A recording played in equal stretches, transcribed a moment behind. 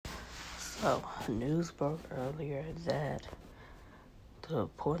So, news broke earlier that the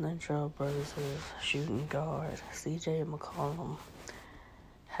Portland Trail Blazers shooting guard CJ McCollum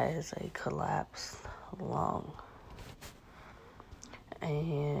has a collapsed lung,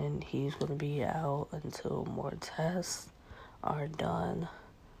 and he's going to be out until more tests are done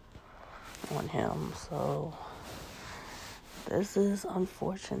on him. So, this is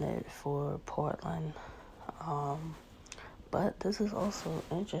unfortunate for Portland. But this is also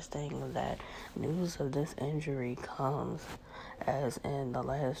interesting that news of this injury comes as in the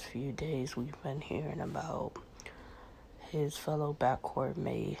last few days we've been hearing about his fellow backcourt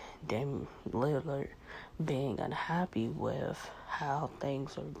mate Dame Lillard being unhappy with how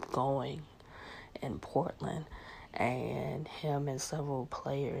things are going in Portland, and him and several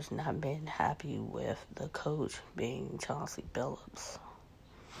players not being happy with the coach being Chauncey Billups.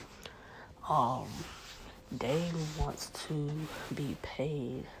 Dame wants to be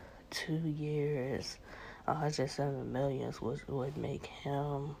paid 2 years, $107 million, which would make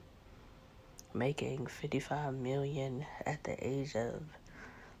him making $55 million at the age of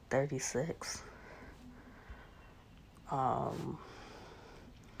 36.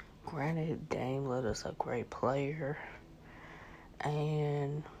 Granted, Dame Lillard's a great player,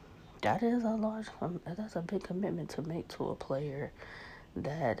 and that's a big commitment to make to a player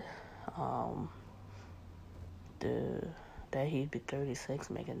that that he'd be 36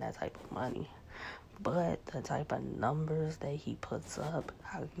 making that type of money. But the type of numbers that he puts up,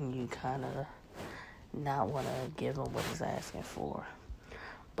 how can you kind of not want to give him what he's asking for?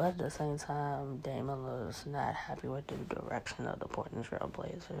 But at the same time, Dame Lillard's not happy with the direction of the Portland Trail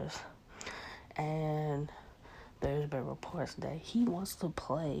Blazers. And there's been reports that he wants to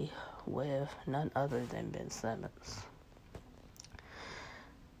play with none other than Ben Simmons.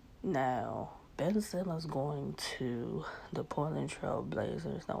 Now, Ben Simmons going to the Portland Trail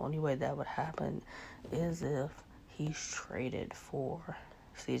Blazers, the only way that would happen is if he's traded for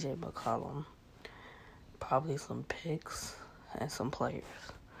CJ McCollum, probably some picks and some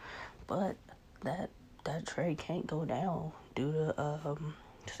players. But that trade can't go down due to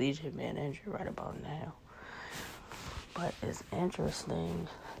CJ being injured right about now. But it's interesting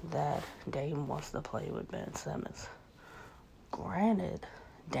that Dame wants to play with Ben Simmons. Granted,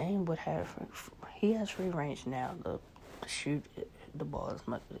 Dame he has free range now to shoot the ball as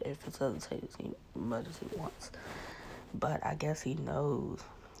much if it's as much as he wants. But I guess he knows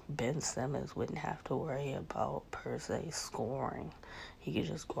Ben Simmons wouldn't have to worry about per se scoring. He could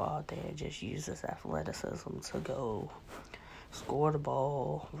just go out there and just use his athleticism to go score the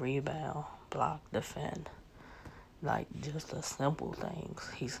ball, rebound, block, defend. Like just the simple things.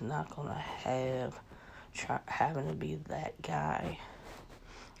 He's not gonna having to be that guy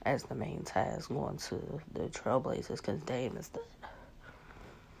as the main task going to the Trailblazers because Dame is dead.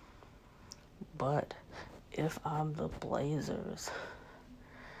 But if I'm the Blazers,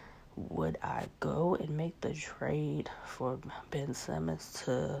 would I go and make the trade for Ben Simmons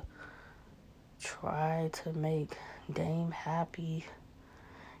to try to make Dame happy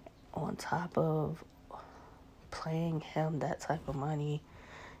on top of paying him that type of money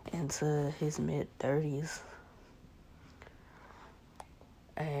into his mid-30s?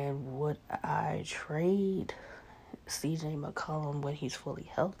 And would I trade CJ McCollum when he's fully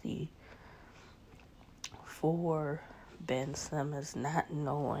healthy for Ben Simmons, not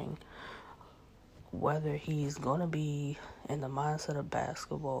knowing whether he's going to be in the mindset of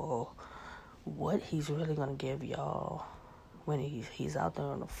basketball, what he's really going to give y'all when he's out there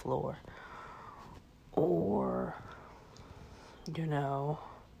on the floor? Or,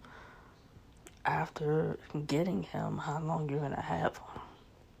 after getting him, how long you're going to have him?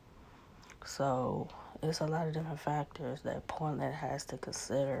 So, it's a lot of different factors that Portland has to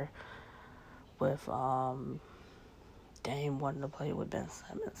consider with Dame wanting to play with Ben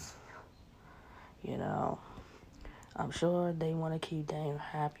Simmons. I'm sure they want to keep Dame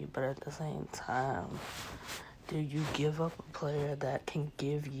happy, but at the same time, do you give up a player that can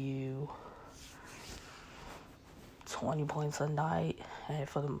give you 20 points a night, and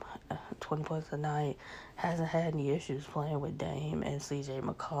for the 20 points a night, hasn't had any issues playing with Dame and CJ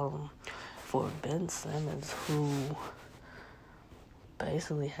McCollum, for Ben Simmons, who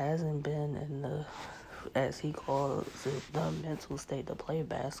basically hasn't been in the, as he calls it, the mental state to play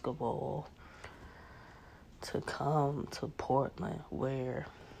basketball, to come to Portland where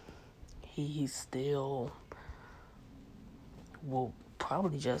he still will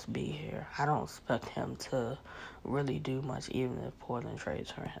probably just be here. I don't expect him to really do much even if Portland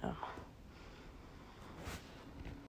trades for him.